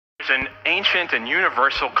an ancient and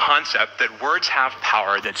universal concept that words have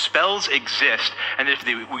power, that spells exist, and if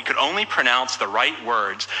we could only pronounce the right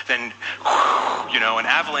words, then, an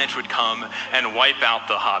avalanche would come and wipe out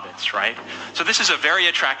the hobbits, right? So this is a very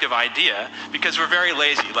attractive idea because we're very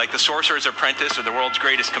lazy, like the Sorcerer's Apprentice or the world's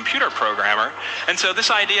greatest computer programmer. And so this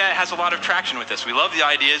idea has a lot of traction with us. We love the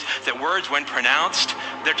ideas that words, when pronounced,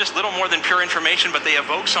 they're just little more than pure information, but they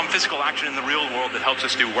evoke some physical action in the real world that helps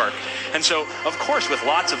us do work. And so, of course, with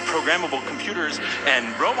lots of programmable computers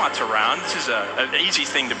and robots around, this is an easy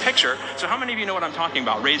thing to picture. So how many of you know what I'm talking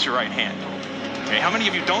about? Raise your right hand. Okay. How many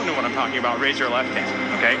of you don't know what I'm talking about? Raise your left hand.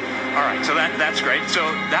 Okay. All right. So that's great. So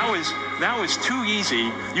that was too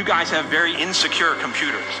easy. You guys have very insecure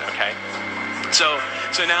computers. Okay. So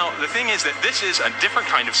now the thing is that this is a different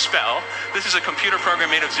kind of spell. This is a computer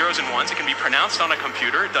program made of zeros and ones. It can be pronounced on a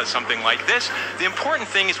computer. It does something like this. The important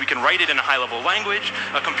thing is we can write it in a high-level language.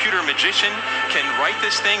 A computer magician can write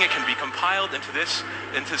this thing. It can be compiled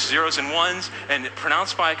into zeros and ones and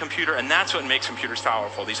pronounced by a computer, and that's what makes computers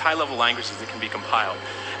powerful, these high-level languages that can be compiled.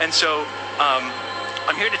 And so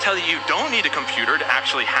I'm here to tell you, you don't need a computer to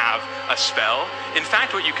actually have a spell. In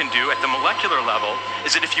fact, what you can do at the molecular level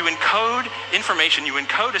is that if you encode information, you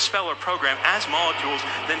encode a spell or program as molecules,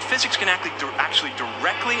 then physics can actually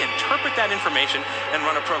directly interpret that information and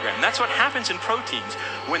run a program. That's what happens in proteins.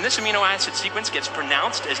 When this amino acid sequence gets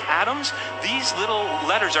pronounced as atoms, these little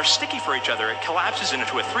letters are sticky for each other. It collapses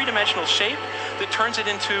into a three-dimensional shape that turns it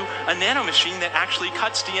into a nanomachine that actually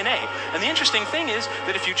cuts DNA. And the interesting thing is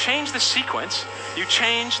that if you change the sequence, you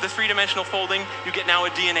change the three-dimensional folding, you get now a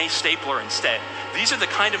DNA stapler instead. These are the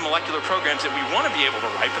kind of molecular programs that we want to be able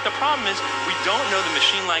to write, but the problem is we don't know the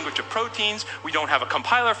machine language of proteins, we don't have a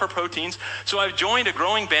compiler for proteins, so I've joined a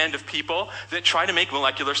growing band of people that try to make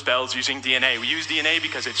molecular spells using DNA. We use DNA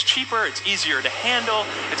because it's cheaper, it's easier to handle,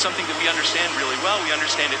 it's something that we understand really well. We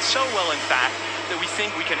understand it so well, in fact, that we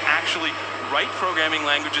think we can actually write programming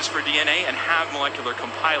languages for DNA and have molecular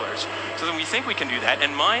compilers. So then we think we can do that.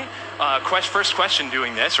 And my first question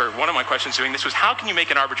doing this, or one of my questions doing this, was how can you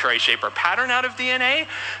make an arbitrary shape or pattern out of DNA?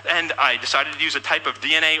 And I decided to use a type of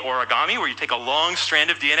DNA origami where you take a long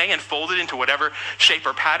strand of DNA and fold it into whatever shape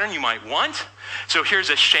or pattern you might want. So here's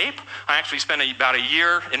a shape. I actually spent about a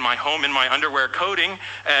year in my home in my underwear coding,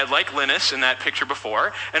 like Linus in that picture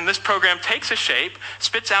before. And this program takes a shape,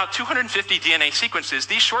 spits out 250 DNA sequences.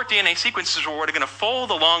 These short DNA sequences are what are going to fold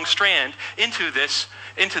the long strand into this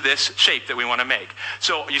shape that we want to make.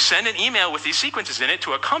 So you send an email with these sequences in it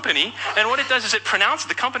to a company, and what it does is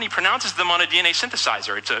the company pronounces them on a DNA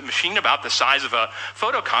synthesizer. It's a machine about the size of a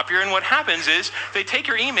photocopier, and what happens is they take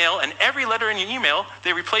your email, and every letter in your email,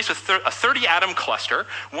 they replace with a 30-atom cluster,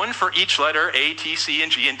 one for each letter, A, T, C,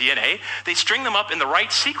 and G in DNA. They string them up in the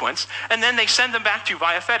right sequence, and then they send them back to you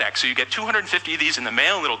via FedEx. So you get 250 of these in the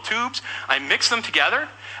mail in little tubes. I mix them together,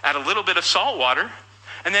 add a little bit of salt water,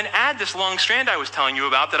 and then add this long strand I was telling you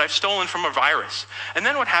about that I've stolen from a virus. And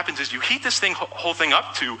then what happens is you heat this whole thing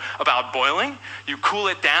up to about boiling, you cool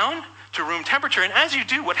it down to room temperature, and as you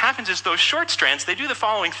do, what happens is those short strands, they do the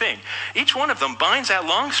following thing. Each one of them binds that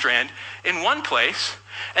long strand in one place,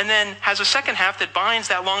 and then has a second half that binds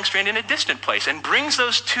that long strand in a distant place and brings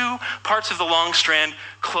those two parts of the long strand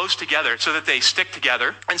close together so that they stick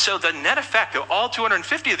together. And so the net effect of all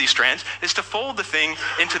 250 of these strands is to fold the thing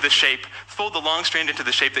into the shape, fold the long strand into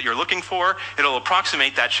the shape that you're looking for. It'll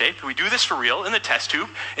approximate that shape. We do this for real in the test tube.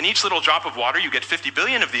 In each little drop of water, you get 50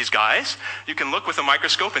 billion of these guys. You can look with a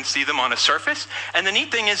microscope and see them on a surface. And the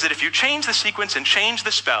neat thing is that if you change the sequence and change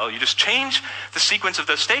the spell, you just change the sequence of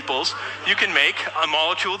those staples, you can make a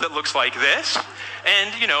molecule that looks like this.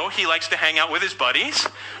 And, he likes to hang out with his buddies,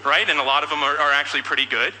 right? And a lot of them are actually pretty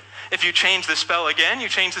good. If you change the spell again, you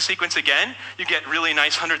change the sequence again, you get really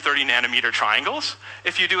nice 130 nanometer triangles.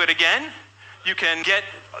 If you do it again, you can get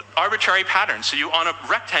arbitrary patterns. So on a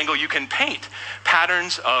rectangle, you can paint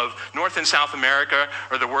patterns of North and South America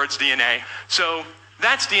or the words DNA. So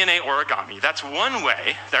that's DNA origami. That's one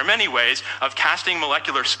way. There are many ways of casting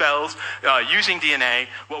molecular spells using DNA.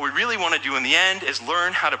 What we really want to do in the end is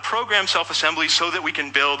learn how to program self-assembly so that we can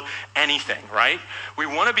build anything, right? We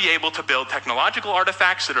want to be able to build technological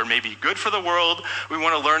artifacts that are maybe good for the world. We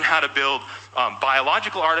want to learn how to build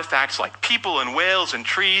biological artifacts like people and whales and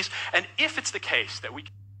trees. And if it's the case that we